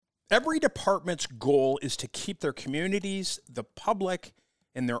Every department's goal is to keep their communities, the public,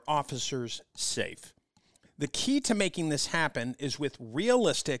 and their officers safe. The key to making this happen is with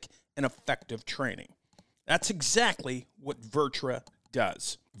realistic and effective training. That's exactly what VirTra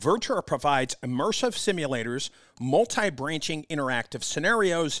does. VirTra provides immersive simulators, multi-branching interactive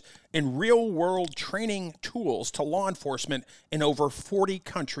scenarios, and real-world training tools to law enforcement in over 40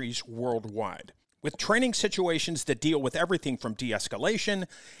 countries worldwide. With training situations that deal with everything from de-escalation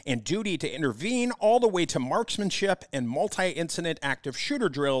and duty to intervene all the way to marksmanship and multi-incident active shooter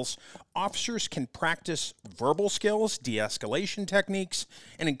drills, officers can practice verbal skills, de-escalation techniques,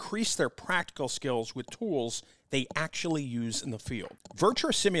 and increase their practical skills with tools they actually use in the field.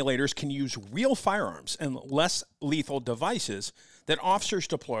 VirTra simulators can use real firearms and less lethal devices that officers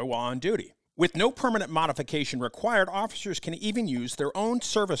deploy while on duty. With no permanent modification required, officers can even use their own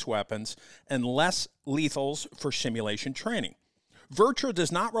service weapons and less lethals for simulation training. VirTra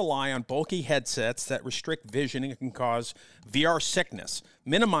does not rely on bulky headsets that restrict vision and can cause VR sickness,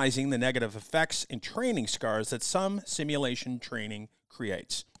 minimizing the negative effects and training scars that some simulation training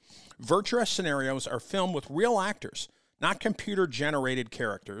creates. VirTra scenarios are filmed with real actors, not computer-generated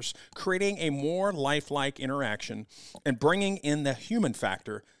characters, creating a more lifelike interaction and bringing in the human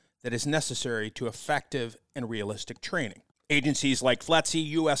factor that is necessary to effective and realistic training. Agencies like FLETC,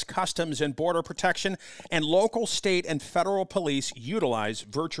 U.S. Customs and Border Protection, and local, state, and federal police utilize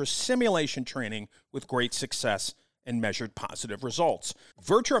VirTra simulation training with great success and measured positive results.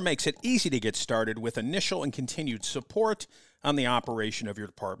 VirTra makes it easy to get started with initial and continued support on the operation of your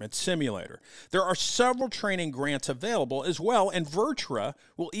department simulator. There are several training grants available as well, and VirTra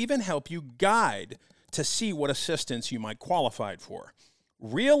will even help you guide to see what assistance you might qualify for.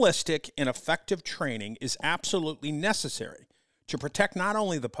 Realistic and effective training is absolutely necessary to protect not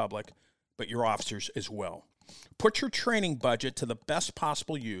only the public, but your officers as well. Put your training budget to the best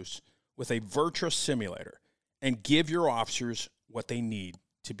possible use with a VirTra simulator and give your officers what they need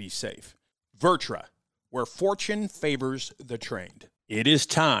to be safe. VirTra, where fortune favors the trained. It is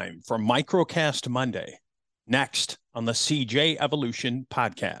time for Microcast Monday, next on the CJ Evolution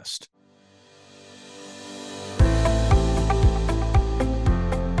podcast.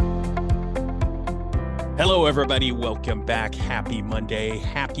 Hello, everybody. Welcome back. Happy Monday.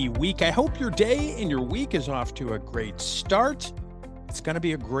 Happy week. I hope your day and your week is off to a great start. It's going to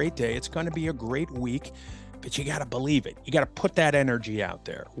be a great day. It's going to be a great week, but you got to believe it. You got to put that energy out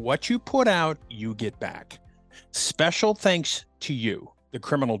there. What you put out, you get back. Special thanks to you, the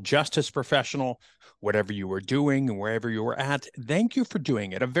criminal justice professional, whatever you were doing and wherever you were at. Thank you for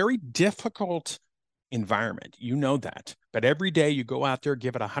doing it. A very difficult environment. You know that. But every day you go out there,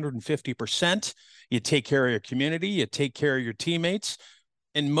 give it 150%. You take care of your community. You take care of your teammates.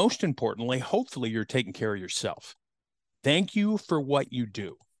 And most importantly, hopefully you're taking care of yourself. Thank you for what you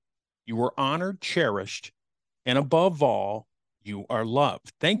do. You are honored, cherished, and above all, you are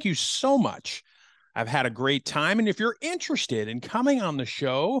loved. Thank you so much. I've had a great time. And if you're interested in coming on the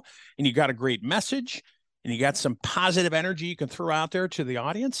show and you got a great message and you got some positive energy you can throw out there to the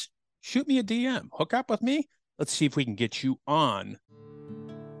audience, shoot me a DM. Hook up with me. Let's see if we can get you on.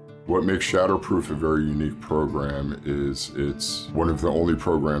 What makes Shatterproof a very unique program is it's one of the only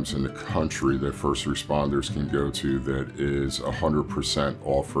programs in the country that first responders can go to that is 100%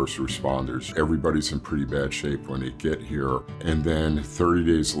 all first responders. Everybody's in pretty bad shape when they get here. And then 30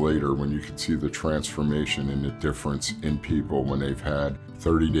 days later, when you can see the transformation and the difference in people when they've had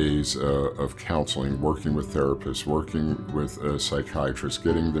 30 days of counseling, working with therapists, working with a psychiatrist,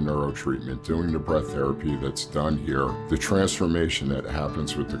 getting the neuro treatment, doing the breath therapy that's done here. The transformation that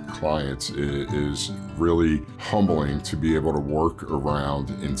happens with the clients is really humbling to be able to work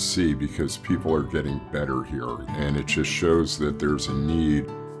around and see, because people are getting better here. And it just shows that there's a need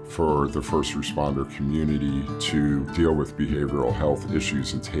for the first responder community to deal with behavioral health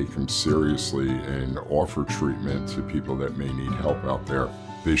issues and take them seriously and offer treatment to people that may need help out there.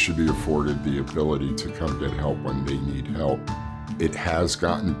 They should be afforded the ability to come get help when they need help. It has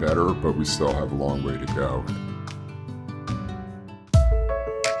gotten better, but we still have a long way to go.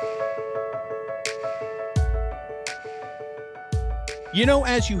 You know,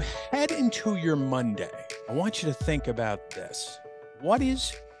 as you head into your Monday, I want you to think about this. What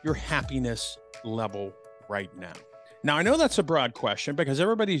is your happiness level right now? Now, I know that's a broad question because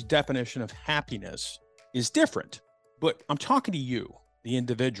everybody's definition of happiness is different, but I'm talking to you, the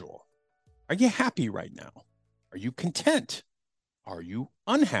individual. Are you happy right now? Are you content? Are you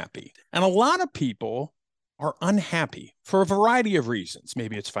unhappy? And a lot of people are unhappy for a variety of reasons.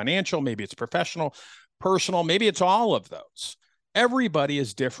 Maybe it's financial, maybe it's professional, personal, maybe it's all of those. Everybody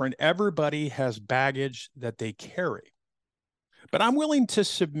is different. Everybody has baggage that they carry. But I'm willing to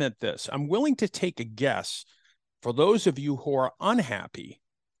submit this. I'm willing to take a guess for those of you who are unhappy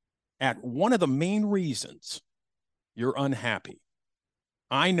at one of the main reasons you're unhappy.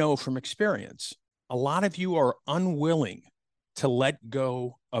 I know from experience, a lot of you are unwilling to let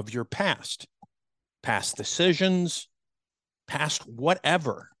go of your past decisions, past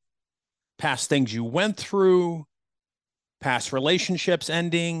whatever, past things you went through, past relationships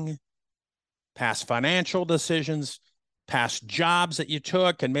ending, past financial decisions, past jobs that you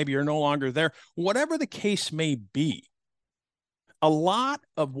took and maybe you're no longer there, whatever the case may be. A lot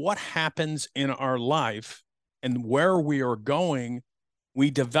of what happens in our life and where we are going, we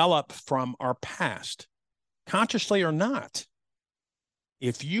develop from our past, consciously or not.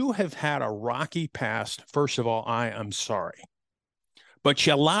 If you have had a rocky past, first of all, I am sorry. But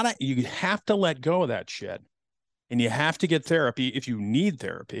you have to let go of that shit. And you have to get therapy if you need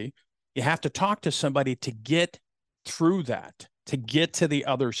therapy. You have to talk to somebody to get through that, to get to the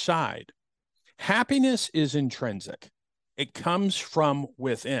other side. Happiness is intrinsic. It comes from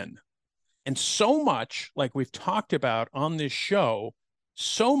within. And so much, like we've talked about on this show,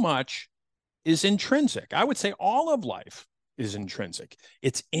 so much is intrinsic. I would say all of life is intrinsic.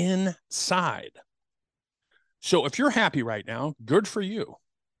 It's inside. So if you're happy right now, good for you,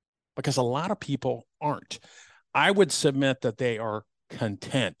 because a lot of people aren't. I would submit that they are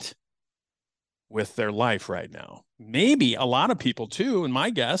content with their life right now. Maybe a lot of people too, and my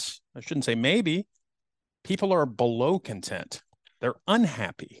guess, I shouldn't say maybe, people are below content. They're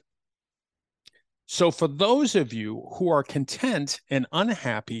unhappy. So for those of you who are content and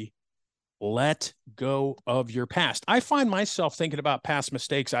unhappy, let go of your past. I find myself thinking about past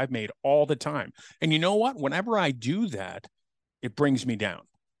mistakes I've made all the time. And you know what? Whenever I do that, it brings me down.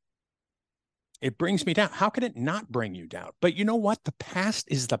 It brings me down. How can it not bring you down? But you know what? The past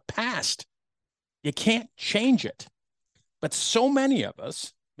is the past. You can't change it. But so many of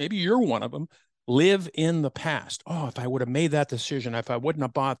us, maybe you're one of them, live in the past. Oh, if I would have made that decision, if I wouldn't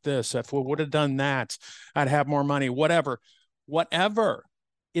have bought this, if we would have done that, I'd have more money, whatever.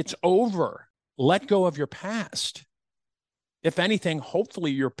 It's over. Let go of your past. If anything,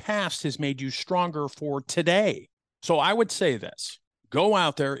 hopefully your past has made you stronger for today. So I would say this. Go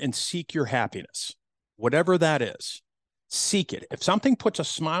out there and seek your happiness, whatever that is. Seek it. If something puts a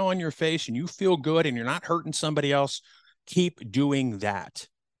smile on your face and you feel good and you're not hurting somebody else, keep doing that.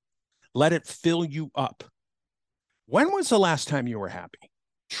 Let it fill you up. When was the last time you were happy?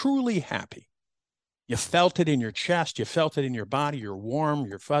 Truly happy. You felt it in your chest. You felt it in your body. You're warm,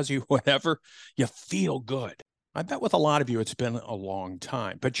 you're fuzzy, whatever. You feel good. I bet with a lot of you, it's been a long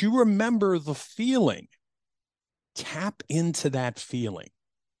time, but you remember the feeling. Tap into that feeling.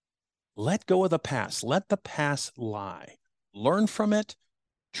 Let go of the past. Let the past lie. Learn from it.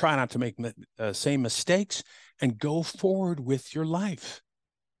 Try not to make the same mistakes and go forward with your life.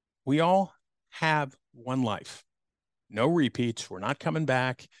 We all have one life. No repeats. We're not coming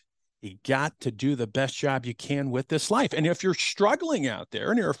back. You got to do the best job you can with this life. And if you're struggling out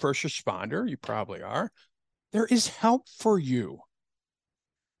there and you're a first responder, you probably are, there is help for you.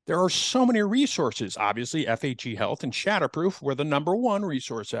 There are so many resources. Obviously, FHE Health and Shatterproof were the #1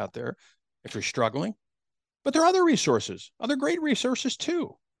 resource out there if you're struggling. But there are other resources, other great resources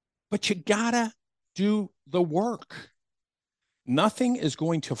too. But you gotta do the work. Nothing is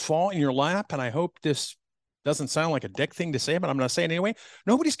going to fall in your lap. And I hope this doesn't sound like a dick thing to say, but I'm going to say it anyway.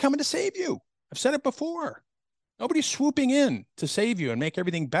 Nobody's coming to save you. I've said it before. Nobody's swooping in to save you and make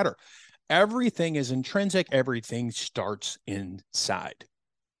everything better. Everything is intrinsic. Everything starts inside.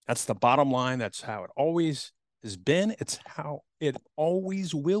 That's the bottom line. That's how it always has been. It's how it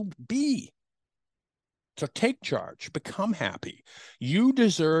always will be. So take charge, become happy. You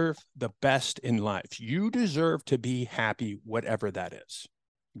deserve the best in life. You deserve to be happy, whatever that is.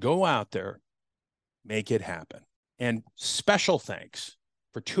 Go out there, make it happen. And special thanks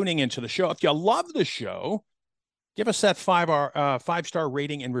for tuning into the show. If you love the show, give us that 5-star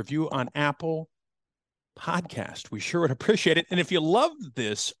rating and review on Apple Podcast. We sure would appreciate it. And if you love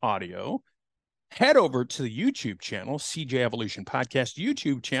this audio, head over to the YouTube channel, CJ Evolution Podcast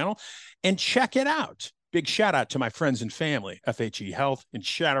YouTube channel, and check it out. Big shout out to my friends and family, FHE Health and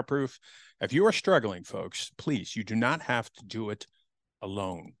Shatterproof. If you are struggling, folks, please, you do not have to do it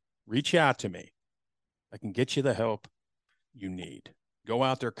alone. Reach out to me. I can get you the help you need. Go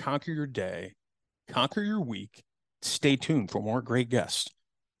out there, conquer your day, conquer your week. Stay tuned for more great guests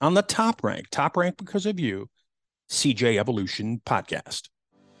on the top rank because of you, CJ Evolution Podcast.